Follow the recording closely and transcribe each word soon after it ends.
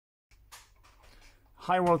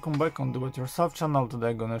Hi, welcome back on Do It Yourself channel. Today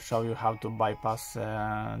I'm gonna show you how to bypass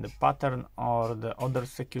the pattern or the other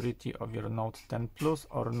security of your Note 10 Plus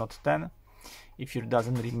or Note 10 if you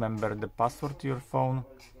doesn't remember the password to your phone.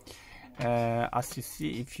 As you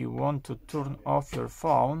see, if you want to turn off your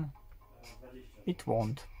phone, it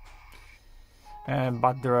won't.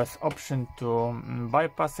 But there is option to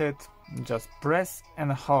bypass it. Just press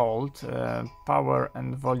and hold power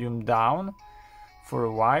and volume down for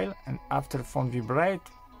a while, and after phone vibrate,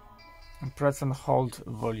 press and hold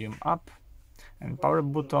volume up and power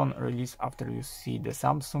button release after you see the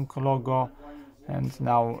Samsung logo, and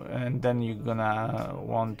then you're gonna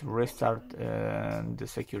want to restart the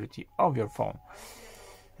security of your phone.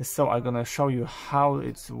 So I'm gonna show you how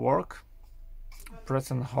it's work.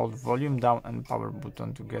 Press and hold volume down and power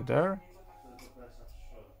button together.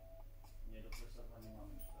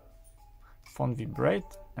 Phone vibrate,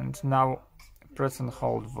 and now press and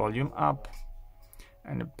hold volume up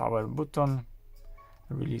and the power button,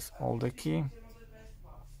 release all the key,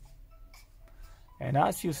 and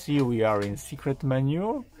as you see we are in secret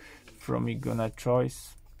menu. From you gonna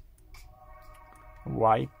choice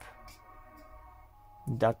wipe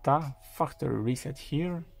data, factory reset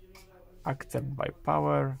here, accept by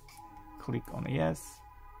power, click on yes,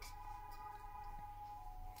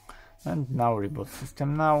 and now reboot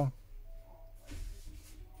system now.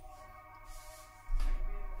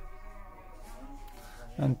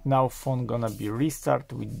 And now phone gonna be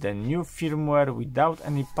restart with the new firmware without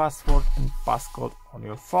any password and passcode on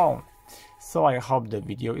your phone. So I hope the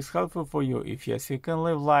video is helpful for you. If yes, you can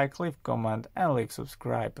leave like, leave comment and leave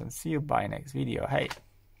subscribe, and see you by next video. Hey!